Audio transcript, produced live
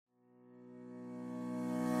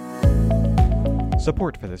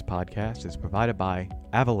Support for this podcast is provided by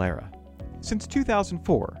Avalara. Since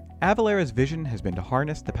 2004, Avalara's vision has been to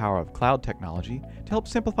harness the power of cloud technology to help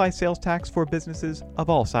simplify sales tax for businesses of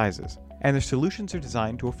all sizes, and their solutions are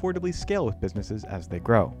designed to affordably scale with businesses as they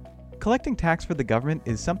grow. Collecting tax for the government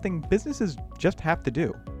is something businesses just have to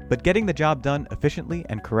do, but getting the job done efficiently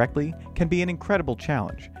and correctly can be an incredible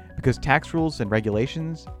challenge because tax rules and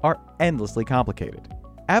regulations are endlessly complicated.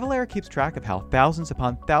 Avalara keeps track of how thousands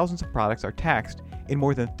upon thousands of products are taxed in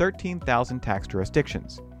more than 13,000 tax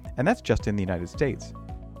jurisdictions, and that's just in the United States.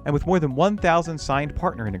 And with more than 1,000 signed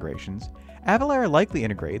partner integrations, Avalara likely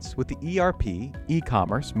integrates with the ERP,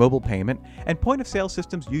 e-commerce, mobile payment, and point-of-sale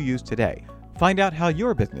systems you use today. Find out how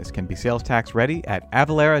your business can be sales tax ready at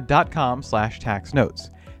avalara.com/taxnotes.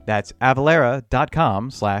 That's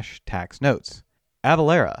avalara.com/taxnotes.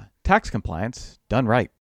 Avalara, tax compliance done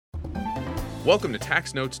right. Welcome to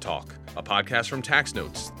Tax Notes Talk, a podcast from Tax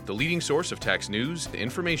Notes, the leading source of tax news,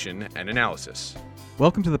 information, and analysis.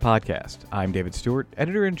 Welcome to the podcast. I'm David Stewart,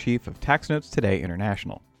 Editor-in-Chief of Tax Notes Today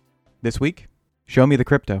International. This week, show me the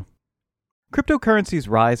crypto. Cryptocurrency's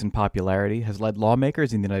rise in popularity has led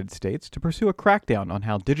lawmakers in the United States to pursue a crackdown on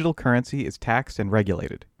how digital currency is taxed and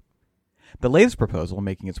regulated. The latest proposal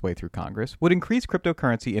making its way through Congress would increase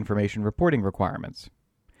cryptocurrency information reporting requirements.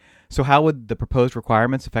 So how would the proposed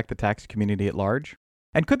requirements affect the tax community at large?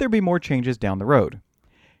 And could there be more changes down the road?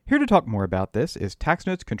 Here to talk more about this is Tax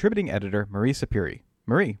Notes contributing editor Marie Sapiri.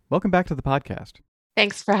 Marie, welcome back to the podcast.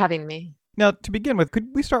 Thanks for having me. Now, to begin with,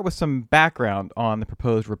 could we start with some background on the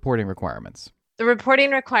proposed reporting requirements? The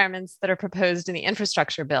reporting requirements that are proposed in the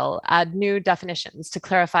infrastructure bill add new definitions to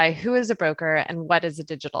clarify who is a broker and what is a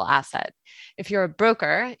digital asset. If you're a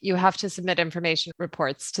broker, you have to submit information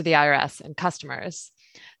reports to the IRS and customers.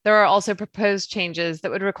 There are also proposed changes that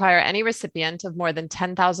would require any recipient of more than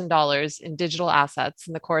 $10,000 in digital assets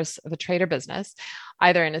in the course of a trade or business,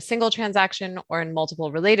 either in a single transaction or in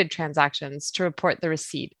multiple related transactions, to report the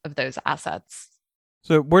receipt of those assets.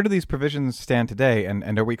 So where do these provisions stand today,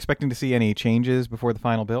 and are we expecting to see any changes before the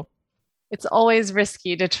final bill? It's always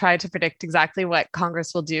risky to try to predict exactly what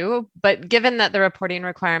Congress will do, but given that the reporting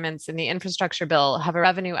requirements in the infrastructure bill have a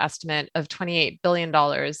revenue estimate of $28 billion,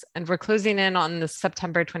 and we're closing in on the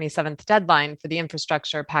September 27th deadline for the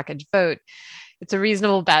infrastructure package vote, it's a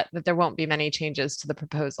reasonable bet that there won't be many changes to the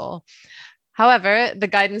proposal. However, the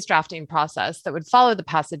guidance drafting process that would follow the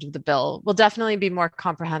passage of the bill will definitely be more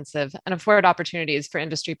comprehensive and afford opportunities for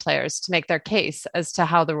industry players to make their case as to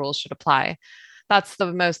how the rules should apply. That's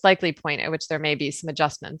the most likely point at which there may be some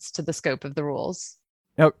adjustments to the scope of the rules.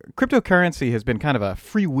 Now, cryptocurrency has been kind of a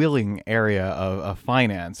freewheeling area of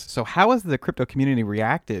finance. So how has the crypto community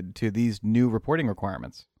reacted to these new reporting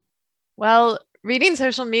requirements? Well, reading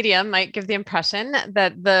social media might give the impression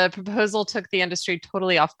that the proposal took the industry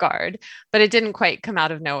totally off guard, but it didn't quite come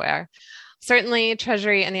out of nowhere. Certainly,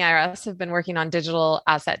 Treasury and the IRS have been working on digital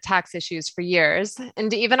asset tax issues for years,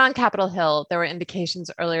 and even on Capitol Hill, there were indications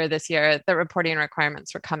earlier this year that reporting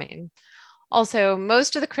requirements were coming. Also,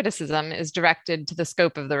 most of the criticism is directed to the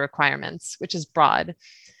scope of the requirements, which is broad.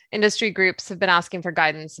 Industry groups have been asking for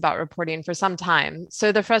guidance about reporting for some time,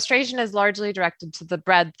 so the frustration is largely directed to the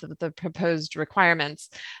breadth of the proposed requirements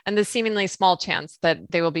and the seemingly small chance that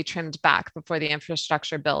they will be trimmed back before the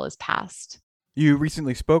infrastructure bill is passed. You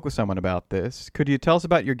recently spoke with someone about this. Could you tell us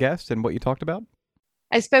about your guest and what you talked about?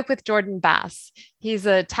 I spoke with Jordan Bass. He's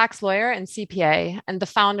a tax lawyer and CPA and the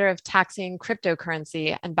founder of Taxing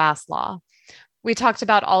Cryptocurrency and Bass Law. We talked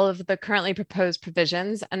about all of the currently proposed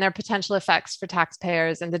provisions and their potential effects for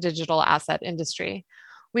taxpayers in the digital asset industry.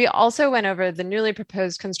 We also went over the newly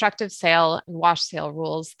proposed constructive sale and wash sale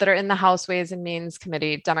rules that are in the House Ways and Means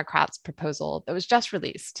Committee Democrats' proposal that was just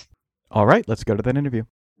released. All right, let's go to that interview.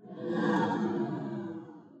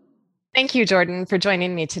 Thank you, Jordan, for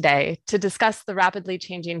joining me today to discuss the rapidly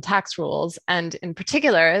changing tax rules and, in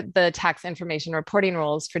particular, the tax information reporting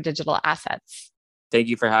rules for digital assets. Thank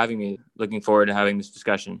you for having me. Looking forward to having this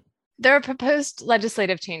discussion. There are proposed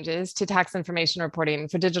legislative changes to tax information reporting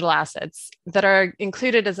for digital assets that are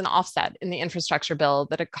included as an offset in the infrastructure bill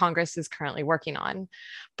that Congress is currently working on.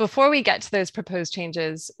 Before we get to those proposed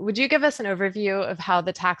changes, would you give us an overview of how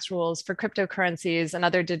the tax rules for cryptocurrencies and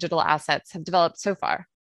other digital assets have developed so far?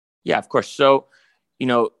 Yeah, of course. So,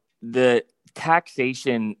 the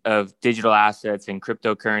taxation of digital assets and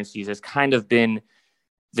cryptocurrencies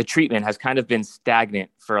the treatment has kind of been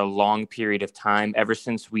stagnant for a long period of time, ever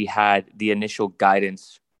since we had the initial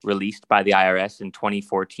guidance released by the IRS in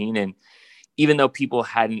 2014. And even though people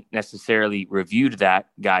hadn't necessarily reviewed that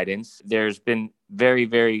guidance, there's been very,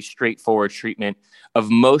 very straightforward treatment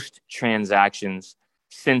of most transactions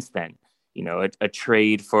since then. A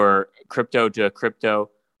trade for crypto to a crypto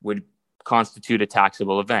would constitute a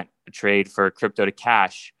taxable event. A trade for crypto to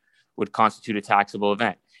cash would constitute a taxable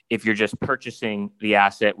event. If you're just purchasing the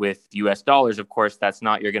asset with US dollars, of course,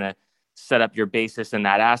 you're going to set up your basis in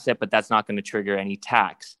that asset, but that's not going to trigger any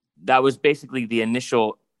tax. That was basically the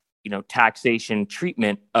initial, taxation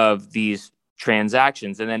treatment of these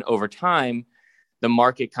transactions. And then over time, the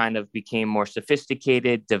market kind of became more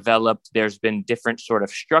sophisticated, developed. There's been different sort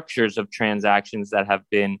of structures of transactions that have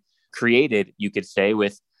been created, you could say,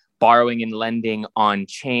 with borrowing and lending on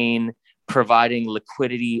chain, providing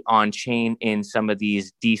liquidity on chain in some of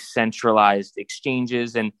these decentralized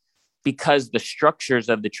exchanges. And because the structures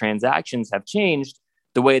of the transactions have changed,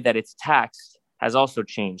 the way that it's taxed has also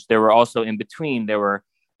changed. There were also in between, there were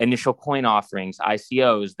initial coin offerings,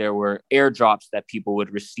 ICOs, there were airdrops that people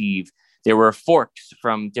would receive, there were forks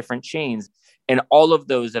from different chains. And all of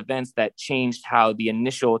those events that changed how the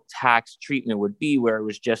initial tax treatment would be, where it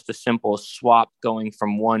was just a simple swap going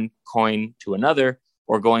from one coin to another,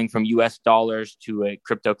 or going from US dollars to a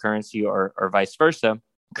cryptocurrency or vice versa,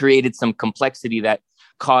 created some complexity that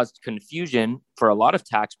caused confusion for a lot of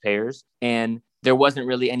taxpayers. And there wasn't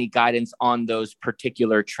really any guidance on those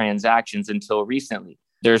particular transactions until recently.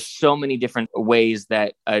 There's so many different ways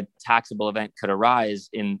that a taxable event could arise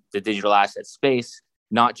in the digital asset space,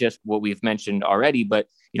 not just what we've mentioned already, but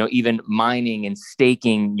even mining and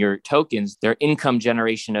staking your tokens. They're income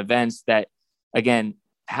generation events that, again,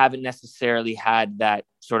 haven't necessarily had that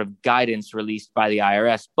sort of guidance released by the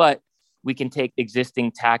IRS, but we can take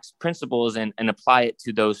existing tax principles and apply it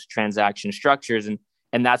to those transaction structures.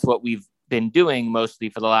 And that's what we've been doing mostly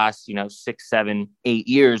for the last, 6, 7, 8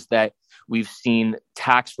 years, that we've seen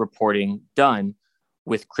tax reporting done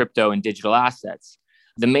with crypto and digital assets.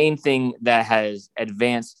 The main thing that has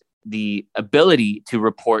advanced the ability to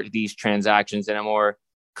report these transactions in a more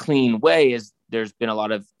clean way is there's been a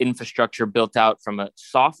lot of infrastructure built out from a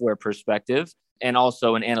software perspective and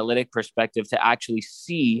also an analytic perspective to actually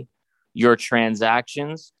see your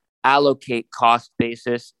transactions, allocate cost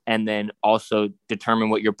basis, and then also determine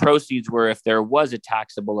what your proceeds were if there was a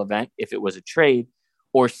taxable event, if it was a trade,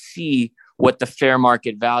 or see what the fair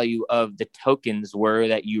market value of the tokens were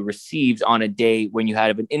that you received on a day when you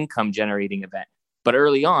had an income generating event. But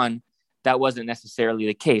early on, that wasn't necessarily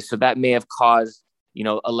the case. So that may have caused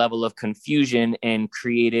a level of confusion and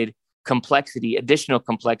created additional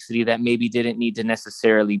complexity that maybe didn't need to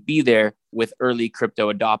necessarily be there with early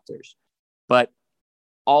crypto adopters. But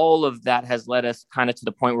all of that has led us kind of to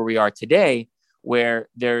the point where we are today, where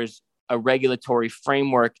there's a regulatory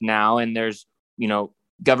framework now, and there's,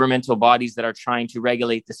 governmental bodies that are trying to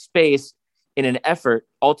regulate the space in an effort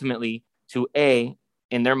ultimately to A,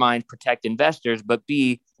 in their mind, protect investors, but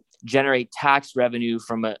B, generate tax revenue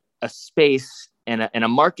from a space and a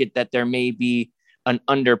market that there may be an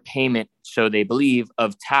underpayment, so they believe,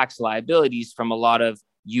 of tax liabilities from a lot of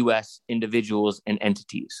U.S. individuals and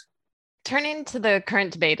entities. Turning to the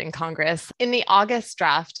current debate in Congress, in the August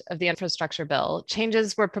draft of the infrastructure bill,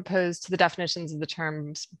 changes were proposed to the definitions of the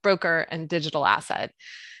terms broker and digital asset.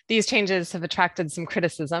 These changes have attracted some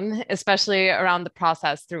criticism, especially around the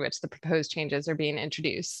process through which the proposed changes are being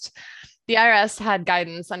introduced. The IRS had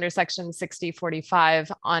guidance under Section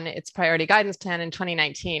 6045 on its priority guidance plan in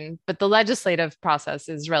 2019, but the legislative process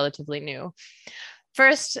is relatively new.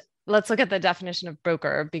 First, let's look at the definition of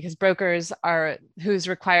broker, because brokers are who's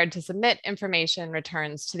required to submit information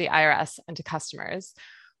returns to the IRS and to customers.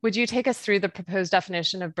 Would you take us through the proposed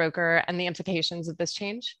definition of broker and the implications of this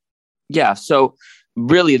change? Yeah, so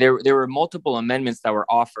really there were multiple amendments that were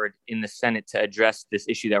offered in the Senate to address this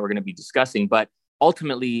issue that we're going to be discussing, but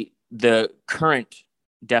ultimately the current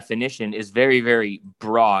definition is very, very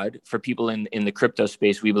broad. For people in the crypto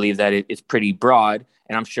space, we believe that it's pretty broad.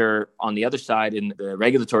 And I'm sure on the other side, in the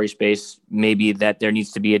regulatory space, maybe that there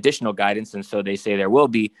needs to be additional guidance. And so they say there will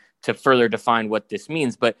be, to further define what this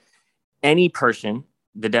means. But any person,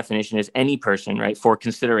 the definition is any person, right, for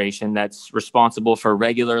consideration that's responsible for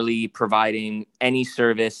regularly providing any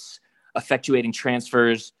service, effectuating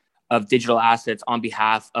transfers of digital assets on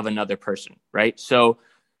behalf of another person, right? So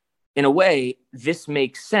in a way, this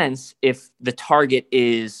makes sense if the target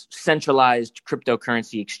is centralized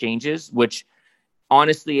cryptocurrency exchanges, which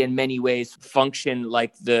honestly, in many ways, function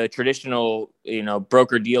like the traditional,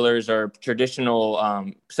 broker dealers or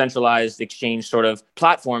traditional centralized exchange sort of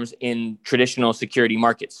platforms in traditional security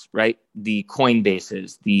markets, right? The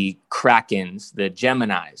Coinbases, the Krakens, the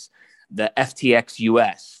Geminis, the FTX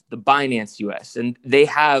US, the Binance US, and they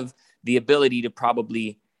have the ability to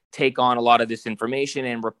probably take on a lot of this information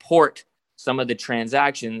and report some of the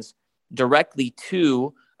transactions directly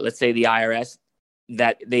to, let's say, the IRS.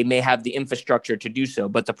 that they may have the infrastructure to do so.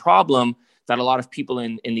 But the problem that a lot of people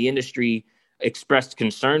in the industry expressed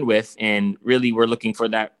concern with, and really we're looking for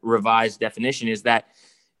that revised definition, is that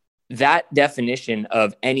definition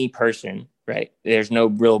of any person, right? There's no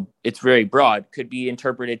real, it's very broad, could be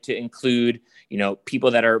interpreted to include,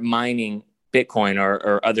 people that are mining Bitcoin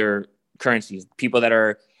or other currencies, people that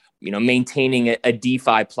are, maintaining a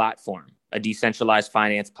DeFi platform, a decentralized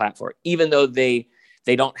finance platform, even though they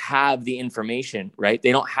don't have the information, right?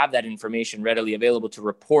 They don't have that information readily available to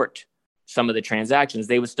report some of the transactions.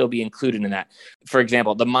 They would still be included in that. For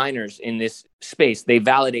example, the miners in this space, they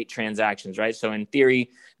validate transactions, right? So in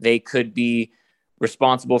theory, they could be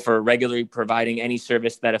responsible for regularly providing any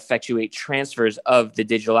service that effectuate transfers of the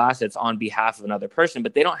digital assets on behalf of another person,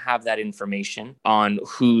 but they don't have that information on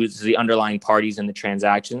who's the underlying parties in the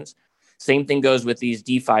transactions. Same thing goes with these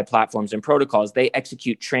DeFi platforms and protocols. They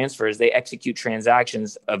execute transfers, they execute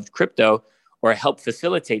transactions of crypto or help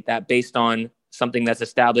facilitate that based on something that's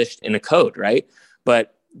established in a code, right?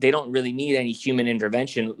 But they don't really need any human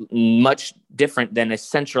intervention, much different than a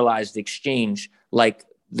centralized exchange like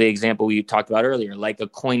the example we talked about earlier, like a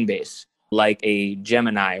Coinbase, like a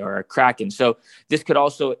Gemini or a Kraken. So this could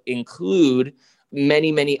also include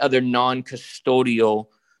many, many other non-custodial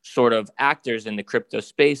sort of actors in the crypto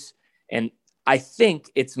space. And I think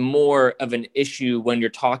it's more of an issue when you're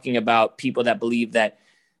talking about people that believe that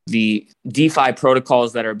the DeFi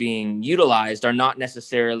protocols that are being utilized are not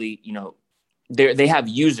necessarily, they have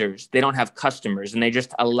users, they don't have customers, and they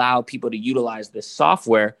just allow people to utilize this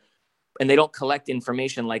software, and they don't collect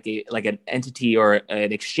information like an entity or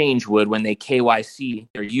an exchange would when they KYC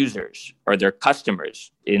their users or their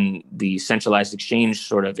customers in the centralized exchange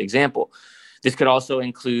sort of example. This could also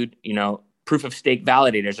include, proof of stake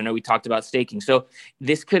validators. I know we talked about staking. So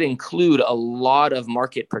this could include a lot of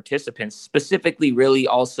market participants, specifically really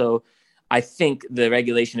also, I think the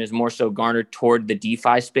regulation is more so garnered toward the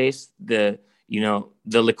DeFi space, the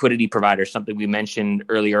liquidity provider, something we mentioned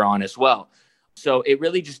earlier on as well. So it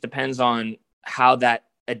really just depends on how that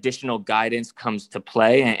additional guidance comes to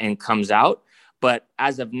play and comes out. But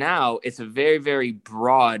as of now, it's a very, very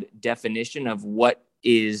broad definition of what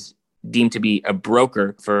is deemed to be a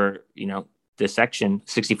broker for, the section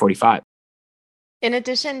 6045. In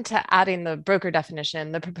addition to adding the broker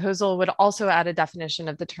definition, the proposal would also add a definition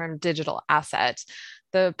of the term digital asset.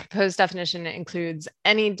 The proposed definition includes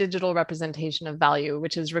any digital representation of value,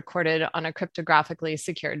 which is recorded on a cryptographically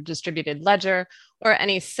secured distributed ledger or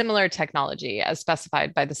any similar technology as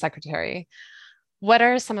specified by the Secretary. What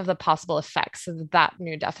are some of the possible effects of that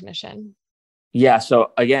new definition? Yeah,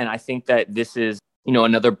 so again, I think that this is,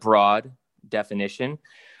 another broad definition.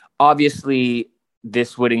 Obviously,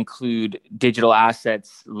 this would include digital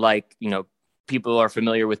assets like, people are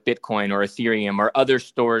familiar with Bitcoin or Ethereum or other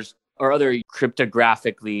stores or other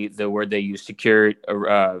cryptographically, the word they use, secured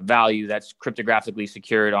value that's cryptographically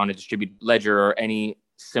secured on a distributed ledger or any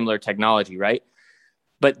similar technology, right?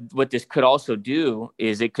 But what this could also do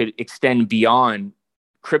is it could extend beyond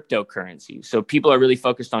cryptocurrencies. So people are really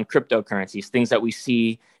focused on cryptocurrencies, things that we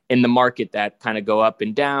see in the market that kind of go up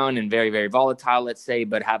and down and very, very volatile, let's say,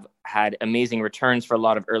 but have had amazing returns for a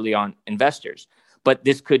lot of early on investors. But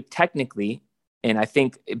this could technically, and I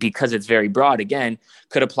think because it's very broad, again,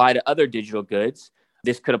 could apply to other digital goods.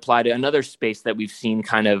 This could apply to another space that we've seen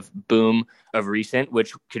kind of boom of recent,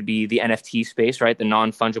 which could be the NFT space, right? The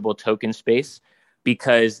non-fungible token space,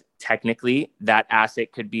 because technically that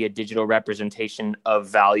asset could be a digital representation of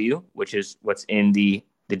value, which is what's in the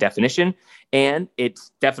definition. And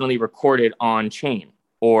it's definitely recorded on chain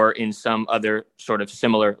or in some other sort of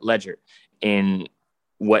similar ledger in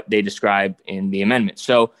what they describe in the amendment.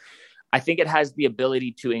 So I think it has the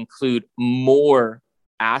ability to include more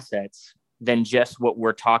assets than just what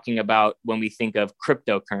we're talking about when we think of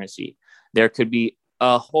cryptocurrency. There could be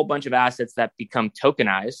a whole bunch of assets that become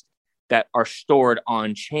tokenized that are stored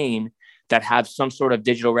on chain that have some sort of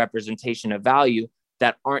digital representation of value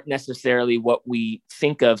that aren't necessarily what we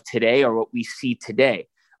think of today or what we see today.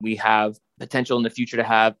 We have potential in the future to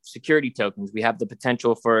have security tokens. We have the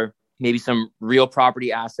potential for maybe some real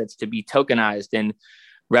property assets to be tokenized and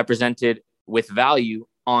represented with value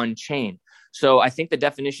on chain. So I think the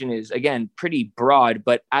definition is, again, pretty broad,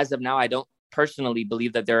 but as of now, I don't personally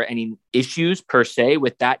believe that there are any issues per se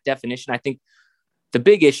with that definition. I think the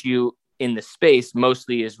big issue in the space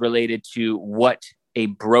mostly is related to what a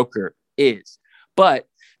broker is. But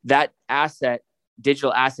that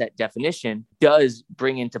digital asset definition does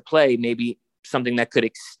bring into play maybe something that could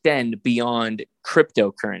extend beyond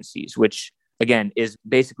cryptocurrencies, which again is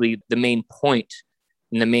basically the main point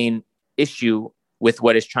and the main issue with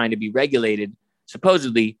what is trying to be regulated,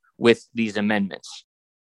 supposedly with these amendments.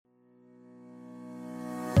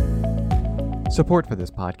 Support for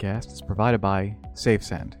this podcast is provided by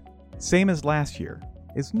SafeSend. Same as last year,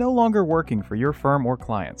 is no longer working for your firm or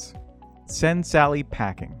clients. Send Sally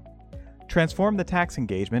packing. Transform the tax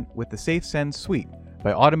engagement with the SafeSend suite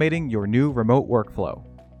by automating your new remote workflow.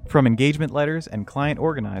 From engagement letters and client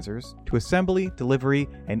organizers to assembly, delivery,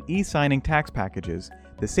 and e-signing tax packages,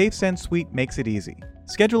 the SafeSend suite makes it easy.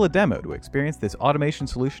 Schedule a demo to experience this automation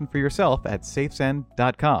solution for yourself at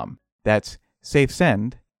safesend.com. That's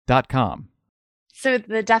safesend.com. So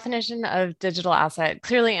the definition of digital asset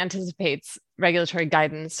clearly anticipates regulatory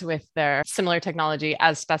guidance with their similar technology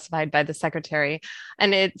as specified by the Secretary.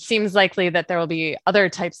 And it seems likely that there will be other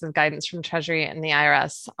types of guidance from Treasury and the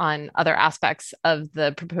IRS on other aspects of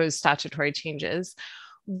the proposed statutory changes.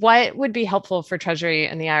 What would be helpful for Treasury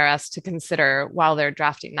and the IRS to consider while they're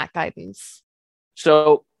drafting that guidance?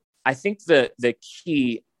 So I think the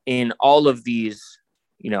key in all of these,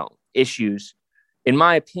 issues, in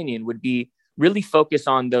my opinion, would be really focus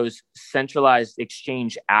on those centralized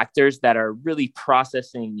exchange actors that are really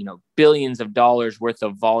processing, billions of dollars worth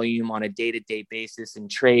of volume on a day-to-day basis in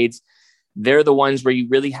trades. They're the ones where you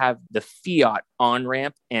really have the fiat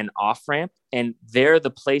on-ramp and off-ramp, and they're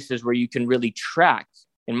the places where you can really track,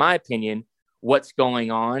 in my opinion, what's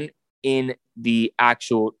going on in the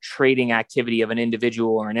actual trading activity of an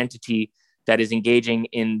individual or an entity that is engaging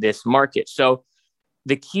in this market. So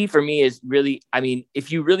the key for me is really,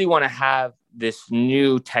 if you really want to have this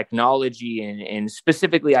new technology and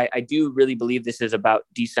specifically, I do really believe this is about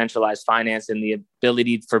decentralized finance and the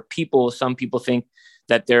ability for some people think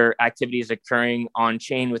that their activity is occurring on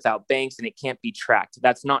chain without banks and it can't be tracked.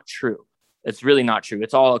 That's not true. It's really not true.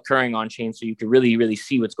 It's all occurring on chain. So you can really, really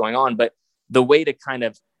see what's going on. But the way to kind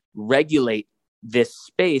of regulate this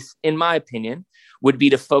space, in my opinion, would be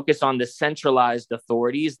to focus on the centralized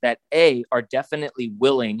authorities that are definitely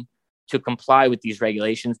willing to comply with these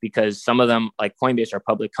regulations, because some of them, like Coinbase, are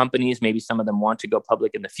public companies. Maybe some of them want to go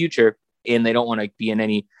public in the future and they don't want to be in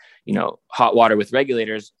any, hot water with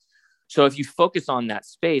regulators. So if you focus on that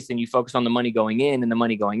space and you focus on the money going in and the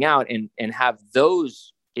money going out and have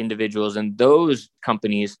those individuals and those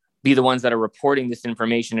companies be the ones that are reporting this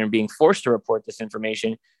information and being forced to report this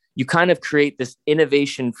information, you kind of create this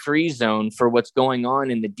innovation-free zone for what's going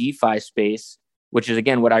on in the DeFi space, which is,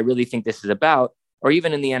 again, what I really think this is about, or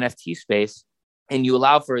even in the NFT space. And you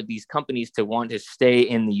allow for these companies to want to stay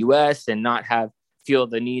in the US and not feel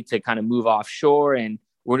the need to kind of move offshore. And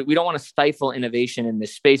we don't want to stifle innovation in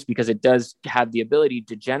this space, because it does have the ability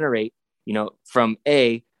to generate, from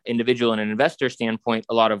individual and an investor standpoint,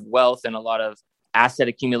 a lot of wealth and a lot of asset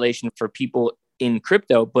accumulation for people in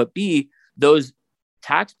crypto. But B, those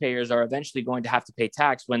taxpayers are eventually going to have to pay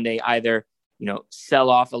tax when they either, sell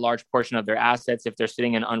off a large portion of their assets if they're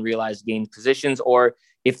sitting in unrealized gain positions, or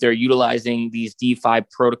if they're utilizing these DeFi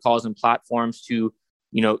protocols and platforms to,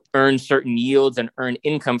 earn certain yields and earn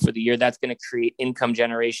income for the year. That's going to create income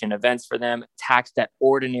generation events for them, taxed at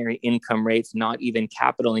ordinary income rates, not even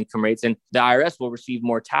capital income rates. And the IRS will receive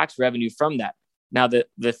more tax revenue from that. Now,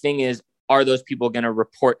 the thing is, are those people going to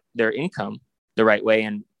report their income the right way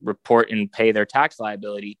and report and pay their tax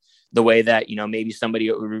liability the way that, maybe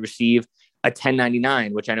somebody would receive a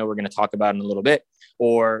 1099, which I know we're going to talk about in a little bit,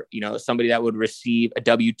 or, somebody that would receive a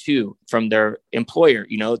W-2 from their employer.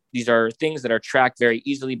 These are things that are tracked very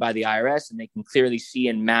easily by the IRS, and they can clearly see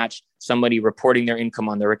and match somebody reporting their income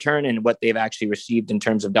on their return and what they've actually received in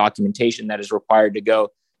terms of documentation that is required to go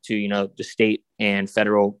to, the state and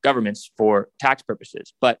federal governments for tax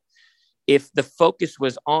purposes. But if the focus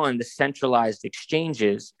was on the centralized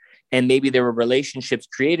exchanges, and maybe there were relationships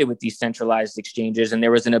created with these centralized exchanges, and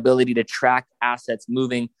there was an ability to track assets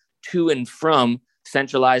moving to and from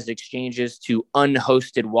centralized exchanges to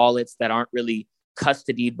unhosted wallets that aren't really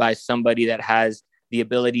custodied by somebody that has the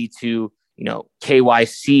ability to,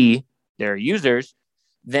 KYC their users,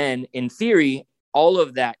 then in theory, all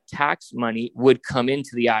of that tax money would come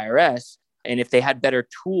into the IRS. And if they had better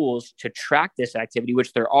tools to track this activity,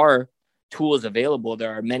 which there are tools available,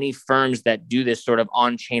 there are many firms that do this sort of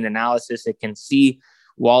on-chain analysis. It can see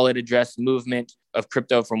wallet address movement of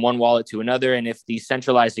crypto from one wallet to another. And if the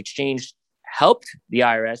centralized exchange helped the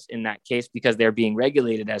IRS in that case, because they're being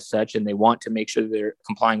regulated as such and they want to make sure they're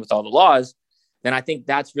complying with all the laws, then I think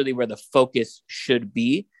that's really where the focus should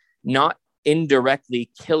be, not indirectly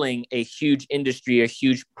killing a huge industry, a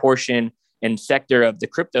huge portion and sector of the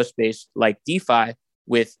crypto space like DeFi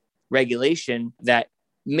with regulation that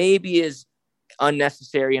maybe is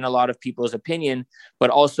unnecessary in a lot of people's opinion,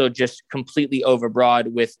 but also just completely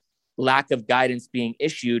overbroad with lack of guidance being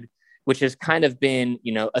issued, which has kind of been,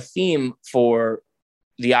 a theme for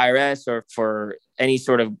the IRS or for any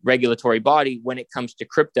sort of regulatory body when it comes to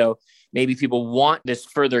crypto. Maybe people want this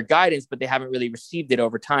further guidance, but they haven't really received it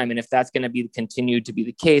over time. And if that's going to be continued to be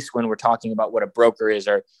the case when we're talking about what a broker is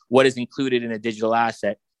or what is included in a digital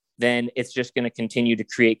asset, then it's just going to continue to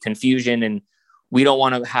create confusion. And we don't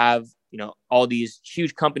want to have, all these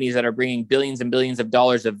huge companies that are bringing billions and billions of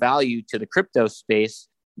dollars of value to the crypto space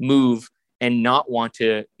move and not want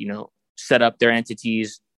to, set up their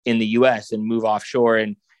entities in the US and move offshore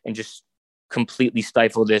and just completely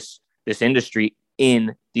stifle this industry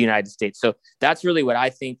in the United States. So that's really what I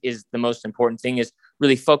think is the most important thing, is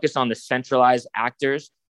really focus on the centralized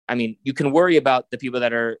actors. I mean, you can worry about the people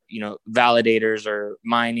that are, validators or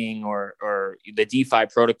mining or the DeFi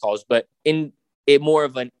protocols, but in it more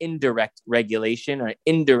of an indirect regulation or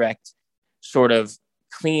indirect sort of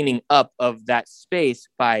cleaning up of that space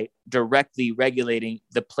by directly regulating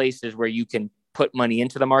the places where you can put money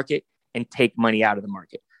into the market and take money out of the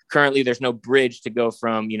market. Currently, there's no bridge to go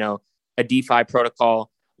from, a DeFi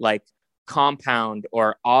protocol like Compound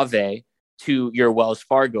or Aave to your Wells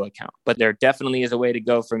Fargo account. But there definitely is a way to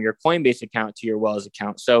go from your Coinbase account to your Wells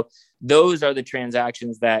account. So those are the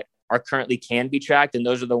transactions that are currently can be tracked. And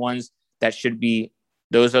those are the ones that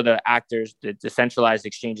those are the actors, the decentralized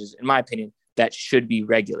exchanges, in my opinion, that should be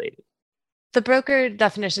regulated. The broker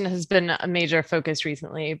definition has been a major focus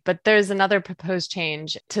recently, but there's another proposed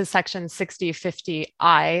change to Section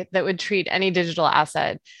 6050I that would treat any digital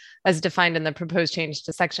asset as defined in the proposed change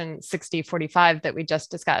to Section 6045 that we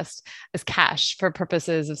just discussed as cash for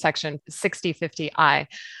purposes of Section 6050I,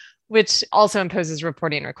 which also imposes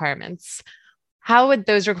reporting requirements. How would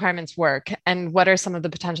those requirements work, and what are some of the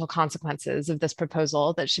potential consequences of this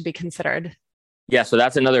proposal that should be considered? Yeah, so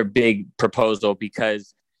that's another big proposal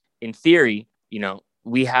because in theory,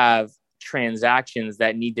 we have transactions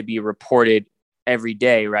that need to be reported every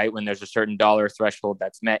day, right? When there's a certain dollar threshold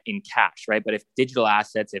that's met in cash, right? But if digital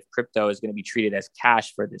assets, if crypto is going to be treated as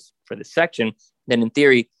cash for this section, then in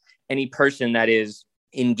theory, any person that is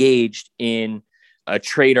engaged in a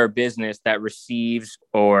trade or business that receives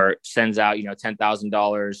or sends out,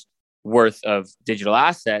 $10,000 worth of digital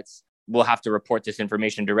assets will have to report this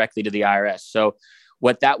information directly to the IRS. So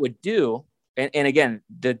what that would do, and again,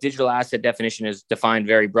 the digital asset definition is defined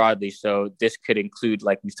very broadly. So this could include,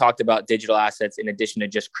 like we've talked about, digital assets in addition to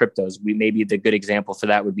just cryptos. Maybe the good example for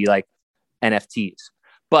that would be like NFTs.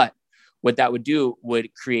 But what that would do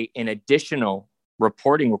would create an additional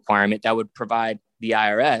reporting requirement that would provide the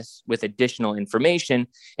IRS with additional information.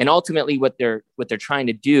 And ultimately what they're trying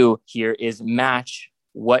to do here is match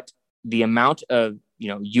what the amount of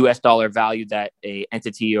US dollar value that a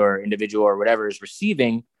entity or individual or whatever is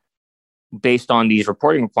receiving based on these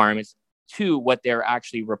reporting requirements to what they're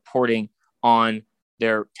actually reporting on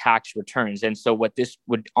their tax returns. And so what this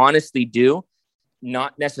would honestly do,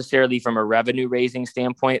 not necessarily from a revenue raising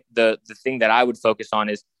standpoint, the thing that I would focus on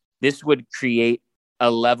is this would create a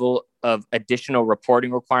level of additional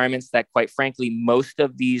reporting requirements that, quite frankly, most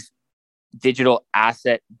of these digital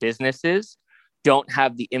asset businesses don't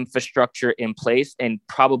have the infrastructure in place and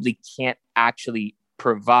probably can't actually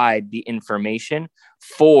provide the information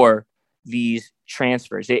for these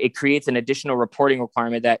transfers. It creates an additional reporting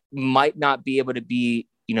requirement that might not be able to be,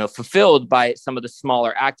 fulfilled by some of the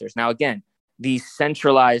smaller actors. Now, again, these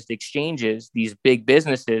centralized exchanges, these big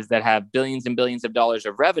businesses that have billions and billions of dollars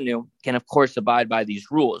of revenue can, of course, abide by these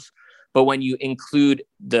rules. But when you include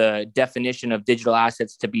the definition of digital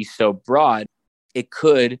assets to be so broad, it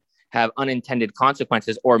could have unintended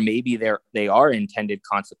consequences, or maybe they are intended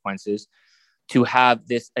consequences, to have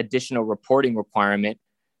this additional reporting requirement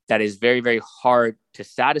that is very, very hard to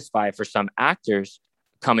satisfy for some actors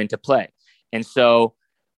come into play. And so,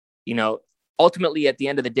 ultimately, at the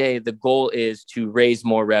end of the day, the goal is to raise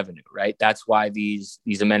more revenue, right? That's why these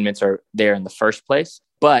amendments are there in the first place.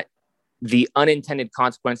 But the unintended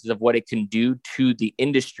consequences of what it can do to the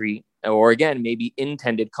industry, or again, maybe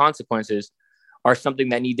intended consequences, are something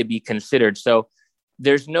that need to be considered. So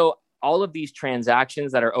all of these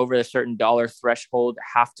transactions that are over a certain dollar threshold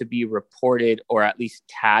have to be reported or at least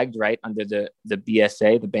tagged, right, under the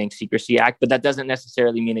BSA, the Bank Secrecy Act. But that doesn't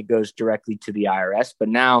necessarily mean it goes directly to the IRS. But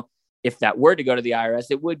now, if that were to go to the IRS,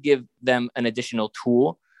 it would give them an additional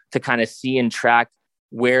tool to kind of see and track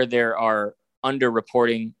where there are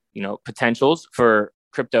underreporting, potentials for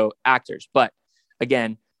crypto actors. But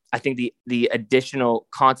again, I think the additional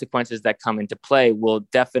consequences that come into play will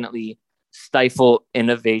definitely stifle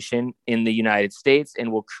innovation in the United States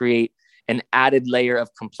and will create an added layer of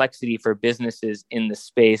complexity for businesses in the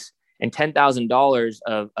space. And $10,000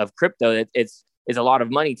 of crypto, is a lot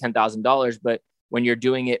of money, $10,000. But when you're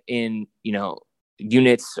doing it in,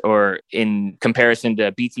 units, or in comparison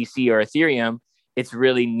to BTC or Ethereum, it's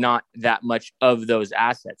really not that much of those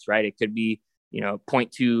assets, right? It could be, zero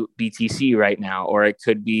point 0.2 BTC right now, or it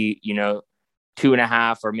could be,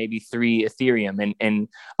 2.5 or maybe 3 Ethereum. And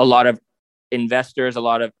a lot of investors, a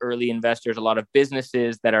lot of early investors, a lot of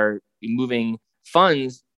businesses that are moving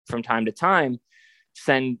funds from time to time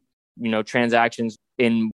send, transactions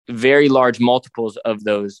in very large multiples of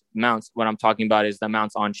those amounts. What I'm talking about is the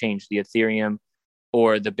amounts on change, the Ethereum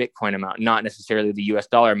or the Bitcoin amount, not necessarily the US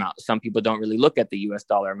dollar amount. Some people don't really look at the US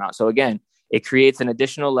dollar amount. So again, it creates an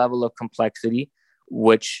additional level of complexity,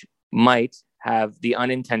 which might have the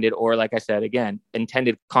unintended, or like I said, again,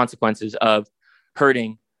 intended consequences of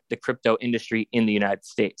hurting the crypto industry in the United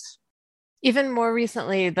States. Even more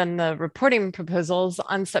recently than the reporting proposals,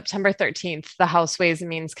 on September 13th, the House Ways and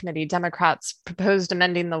Means Committee Democrats proposed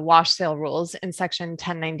amending the wash sale rules in Section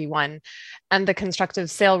 1091 and the constructive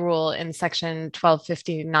sale rule in Section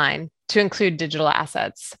 1259 to include digital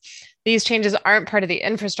assets. These changes aren't part of the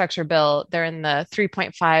infrastructure bill. They're in the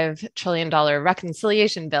 $3.5 trillion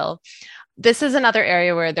reconciliation bill. This is another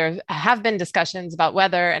area where there have been discussions about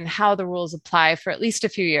whether and how the rules apply for at least a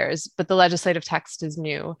few years, but the legislative text is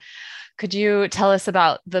new. Could you tell us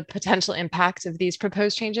about the potential impact of these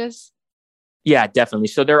proposed changes? Yeah, definitely.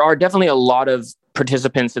 So there are definitely a lot of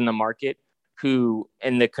participants in the market who,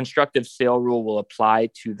 and the constructive sale rule will apply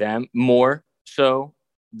to them more so.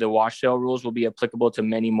 The wash sale rules will be applicable to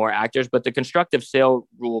many more actors, but the constructive sale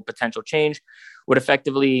rule potential change would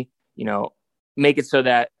effectively, make it so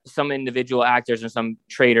that some individual actors and some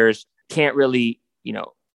traders can't really,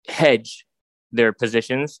 hedge their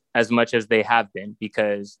positions as much as they have been,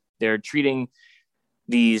 because they're treating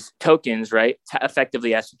these tokens, right,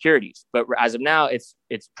 effectively as securities. But as of now, it's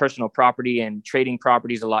personal property, and trading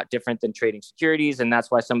property is a lot different than trading securities. And that's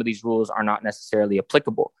why some of these rules are not necessarily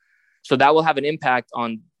applicable. So that will have an impact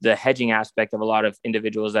on the hedging aspect of a lot of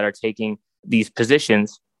individuals that are taking these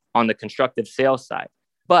positions on the constructive sales side.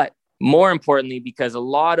 But more importantly, because a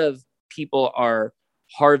lot of people are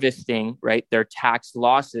harvesting, right, their tax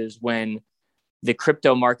losses when the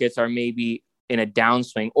crypto markets are maybe in a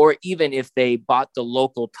downswing, or even if they bought the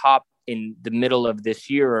local top in the middle of this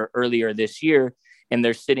year or earlier this year, and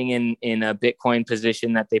they're sitting in a Bitcoin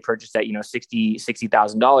position that they purchased at,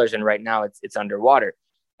 $60,000, and right now it's underwater.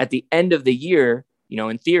 At the end of the year,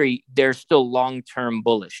 in theory, they're still long-term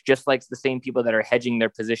bullish, just like the same people that are hedging their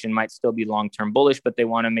position might still be long-term bullish, but they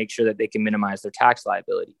want to make sure that they can minimize their tax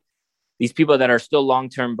liability. These people that are still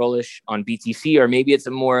long-term bullish on BTC, or maybe it's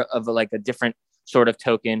more of a different sort of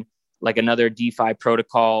token, like another DeFi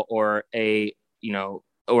protocol, or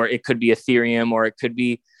or it could be Ethereum, or it could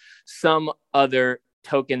be some other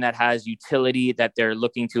token that has utility that they're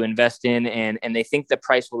looking to invest in, and they think the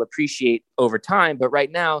price will appreciate over time. But right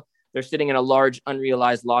now, they're sitting in a large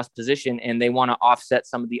unrealized loss position, and they want to offset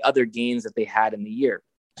some of the other gains that they had in the year.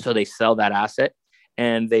 So they sell that asset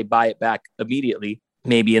and they buy it back immediately,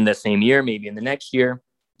 maybe in the same year, maybe in the next year,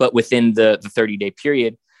 but within the 30-day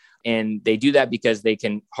period. And they do that because they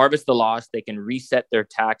can harvest the loss, they can reset their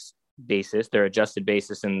tax basis, their adjusted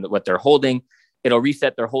basis, and what they're holding. It'll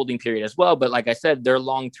reset their holding period as well. But like I said, they're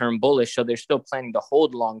long-term bullish, so they're still planning to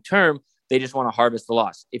hold long-term. They just want to harvest the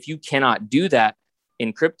loss. If you cannot do that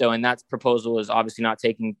in crypto, and that proposal is obviously not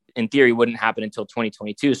taking, in theory, wouldn't happen until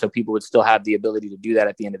 2022. So people would still have the ability to do that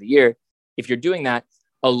at the end of the year. If you're doing that,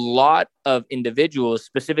 a lot of individuals,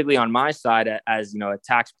 specifically on my side, as a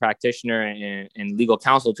tax practitioner and legal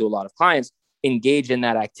counsel to a lot of clients, engage in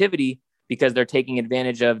that activity because they're taking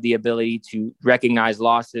advantage of the ability to recognize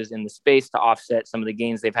losses in the space to offset some of the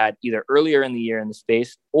gains they've had either earlier in the year in the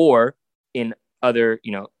space or in other,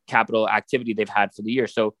 capital activity they've had for the year.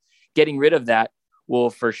 So getting rid of that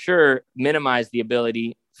will for sure minimize the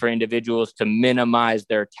ability for individuals to minimize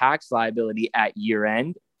their tax liability at year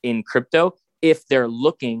end in crypto. If they're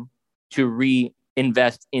looking to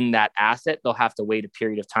reinvest in that asset, they'll have to wait a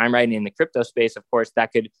period of time, right? And in the crypto space, of course,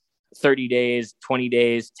 that could 30 days, 20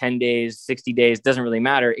 days, 10 days, 60 days, doesn't really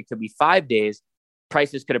matter. It could be 5 days.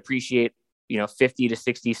 Prices could appreciate, 50 to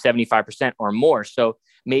 60, 75% or more. So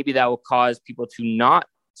maybe that will cause people to not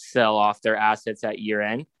sell off their assets at year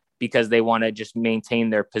end because they want to just maintain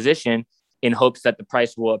their position in hopes that the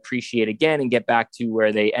price will appreciate again and get back to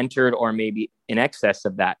where they entered, or maybe in excess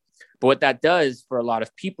of that. But what that does for a lot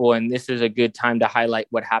of people, and this is a good time to highlight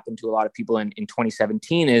what happened to a lot of people in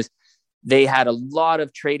 2017, is they had a lot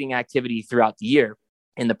of trading activity throughout the year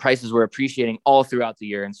and the prices were appreciating all throughout the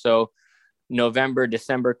year. And so November,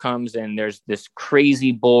 December comes and there's this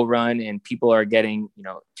crazy bull run and people are getting,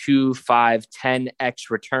 2, 5, 10x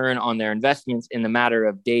return on their investments in the matter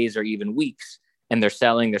of days or even weeks. and they're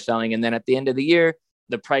selling. And then at the end of the year,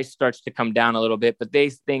 the price starts to come down a little bit, but they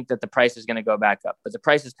think that the price is going to go back up. But the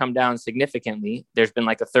price has come down significantly. There's been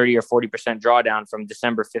like a 30 or 40% drawdown from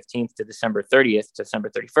December 15th to December 30th to December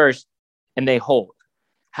 31st, and they hold.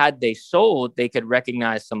 Had they sold, they could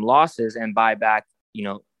recognize some losses and buy back,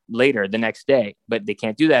 later the next day, but they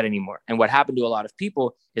can't do that anymore. And what happened to a lot of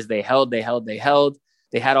people is they held. They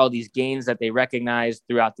had all these gains that they recognized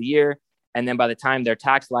throughout the year. And then by the time their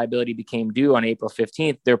tax liability became due on April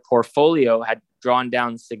 15th, their portfolio had drawn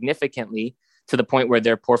down significantly to the point where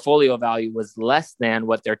their portfolio value was less than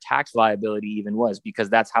what their tax liability even was, because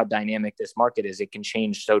that's how dynamic this market is. It can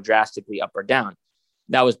change so drastically up or down.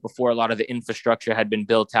 That was before a lot of the infrastructure had been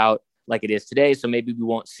built out like it is today. So maybe we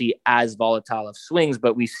won't see as volatile of swings,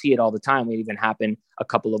 but we see it all the time. It even happened a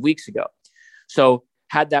couple of weeks ago. So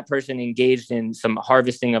had that person engaged in some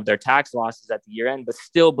harvesting of their tax losses at the year end, but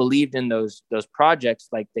still believed in those projects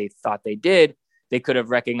like they thought they did, they could have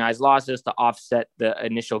recognized losses to offset the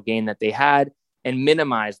initial gain that they had and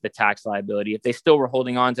minimize the tax liability. If they still were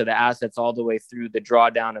holding on to the assets all the way through the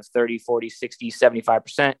drawdown of 30, 40, 60,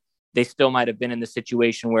 75%, they still might have been in the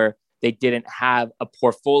situation where they didn't have a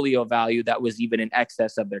portfolio value that was even in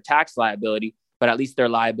excess of their tax liability, but at least their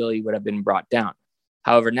liability would have been brought down.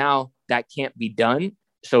 However, now that can't be done.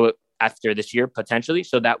 So after this year, potentially,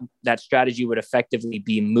 so that strategy would effectively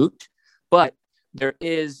be moot. But there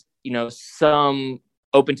is, some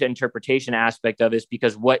open to interpretation aspect of this,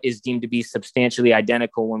 because what is deemed to be substantially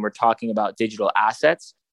identical when we're talking about digital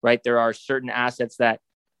assets, right? There are certain assets that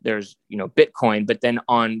there's, Bitcoin, but then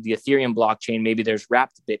on the Ethereum blockchain, maybe there's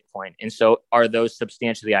wrapped Bitcoin. And so are those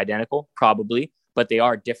substantially identical? Probably, but they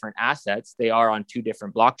are different assets. They are on two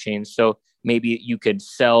different blockchains. So maybe you could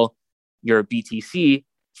sell your BTC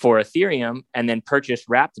for Ethereum and then purchase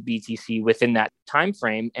wrapped BTC within that time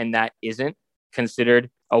frame, and that isn't considered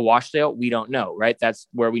a wash sale. We don't know, right? That's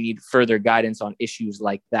where we need further guidance on issues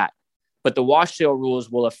like that. But the wash sale rules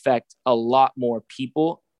will affect a lot more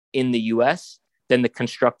people in the US than the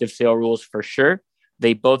constructive sale rules, for sure.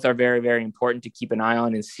 They both are very, very important to keep an eye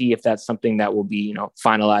on and see if that's something that will be,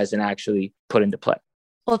 finalized and actually put into play.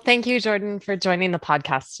 Well, thank you, Jordan, for joining the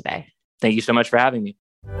podcast today. Thank you so much for having me.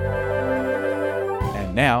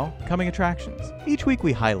 And now, coming attractions. Each week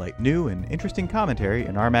we highlight new and interesting commentary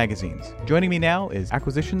in our magazines. Joining me now is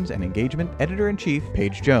Acquisitions and Engagement Editor-in-Chief,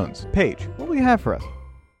 Paige Jones. Paige, what will you have for us?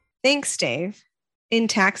 Thanks, Dave. In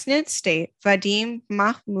TaxNet State, Vadim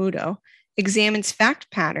Mahmoudov examines fact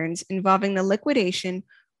patterns involving the liquidation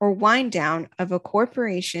or wind down of a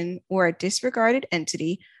corporation or a disregarded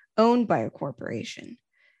entity owned by a corporation.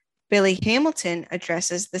 Billy Hamilton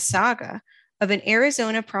addresses the saga of an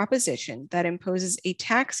Arizona proposition that imposes a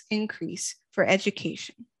tax increase for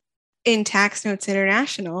education. In Tax Notes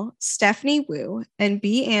International, Stephanie Wu and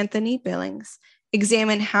B. Anthony Billings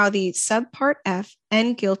examine how the Subpart F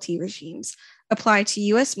and GILTI regimes apply to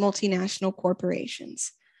U.S. multinational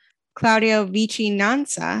corporations. Claudio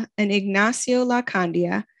Vicinanza and Ignacio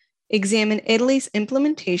Lacandia examine Italy's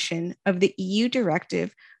implementation of the EU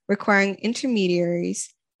directive requiring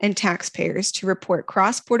intermediaries and taxpayers to report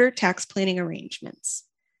cross-border tax planning arrangements.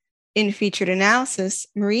 In featured analysis,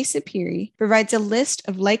 Marie Sapiri provides a list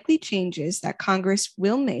of likely changes that Congress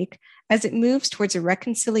will make as it moves towards a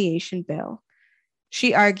reconciliation bill.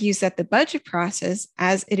 She argues that the budget process,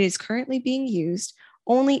 as it is currently being used,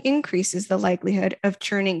 only increases the likelihood of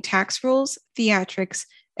churning tax rules, theatrics,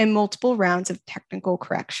 and multiple rounds of technical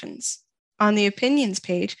corrections. On the opinions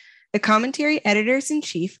page, the commentary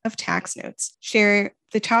editors-in-chief of Tax Notes share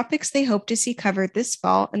the topics they hope to see covered this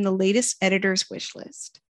fall in the latest editor's wish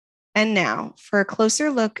list. And now, for a closer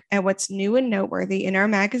look at what's new and noteworthy in our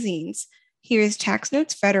magazines, here is Tax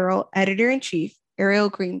Notes Federal Editor-in-Chief Ariel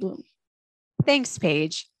Greenblum. Thanks,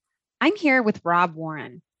 Paige. I'm here with Rob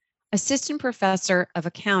Warren, Assistant Professor of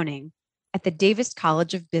Accounting at the Davis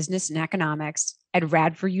College of Business and Economics at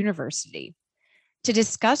Radford University, to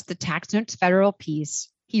discuss the Tax Notes Federal piece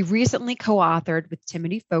he recently co-authored with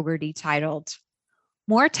Timothy Fogarty titled,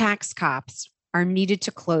 "More Tax Cops Are Needed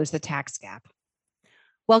to Close the Tax Gap."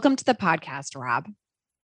 Welcome to the podcast, Rob.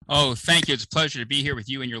 Oh, thank you. It's a pleasure to be here with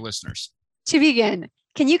you and your listeners. To begin,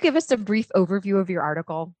 can you give us a brief overview of your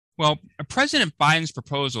article? Well, President Biden's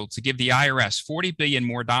proposal to give the IRS $40 billion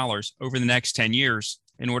more dollars over the next 10 years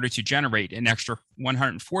in order to generate an extra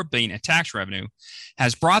 $104 billion in tax revenue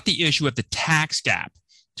has brought the issue of the tax gap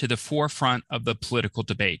to the forefront of the political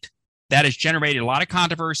debate. That has generated a lot of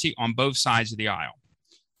controversy on both sides of the aisle.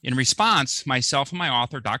 In response, myself and my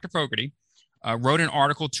author, Dr. Fogarty, wrote an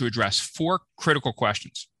article to address four critical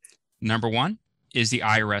questions. Number one, is the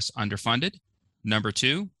IRS underfunded? Number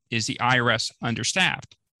two, is the IRS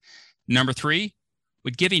understaffed? Number three,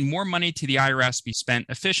 Would giving more money to the IRS be spent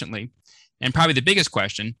efficiently? And probably the biggest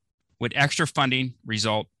question, would extra funding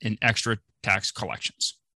result in extra tax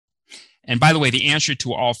collections? And by the way, the answer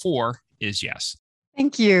to all four is yes.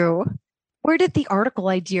 Thank you. Where did the article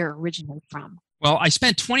idea originate from? Well, I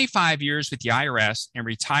spent 25 years with the IRS and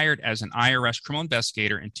retired as an IRS criminal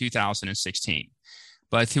investigator in 2016.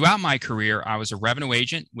 But throughout my career, I was a revenue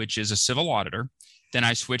agent, which is a civil auditor. Then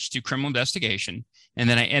I switched to criminal investigation. And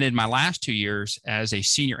then I ended my last 2 years as a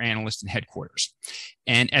senior analyst in headquarters.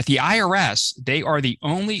 And at the IRS, they are the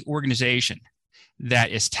only organization that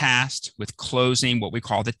is tasked with closing what we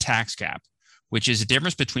call the tax gap, which is the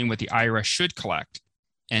difference between what the IRS should collect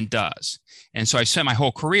and does. And so I spent my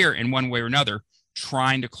whole career in one way or another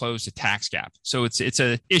trying to close the tax gap. So it's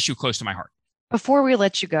an issue close to my heart. Before we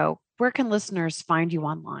let you go, where can listeners find you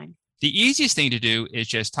online? The easiest thing to do is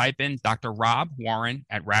just type in Dr. Rob Warren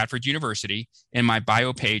at Radford University, and my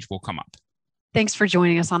bio page will come up. Thanks for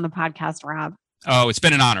joining us on the podcast, Rob. Oh, it's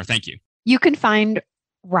been an honor. Thank you. You can find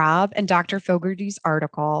Rob and Dr. Fogarty's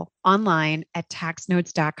article online at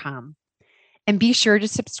taxnotes.com. And be sure to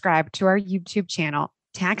subscribe to our YouTube channel,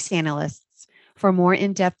 Tax Analysts, for more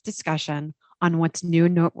in-depth discussion on what's new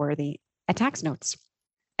and noteworthy at Tax Notes.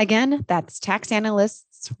 Again, that's Tax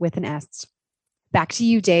Analysts with an S. Back to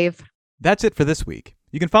you, Dave. That's it for this week.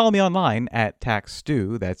 You can follow me online at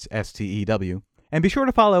TaxStew, that's STEW, and be sure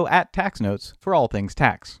to follow at Tax Notes for all things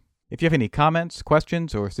tax. If you have any comments,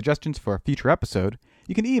 questions, or suggestions for a future episode,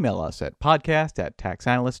 you can email us at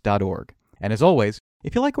podcast@taxanalyst.org. And as always,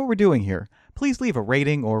 if you like what we're doing here, please leave a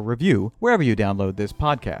rating or review wherever you download this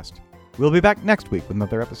podcast. We'll be back next week with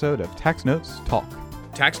another episode of Tax Notes Talk.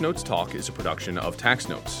 Tax Notes Talk is a production of Tax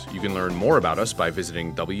Notes. You can learn more about us by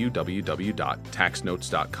visiting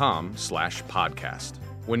www.taxnotes.com/podcast.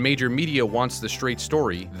 When major media wants the straight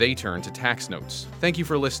story, they turn to Tax Notes. Thank you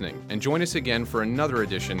for listening, and join us again for another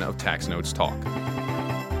edition of Tax Notes Talk.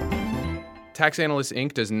 Tax Analysts,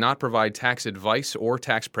 Inc. does not provide tax advice or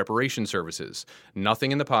tax preparation services.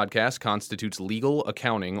 Nothing in the podcast constitutes legal,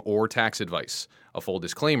 accounting, or tax advice. A full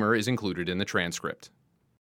disclaimer is included in the transcript.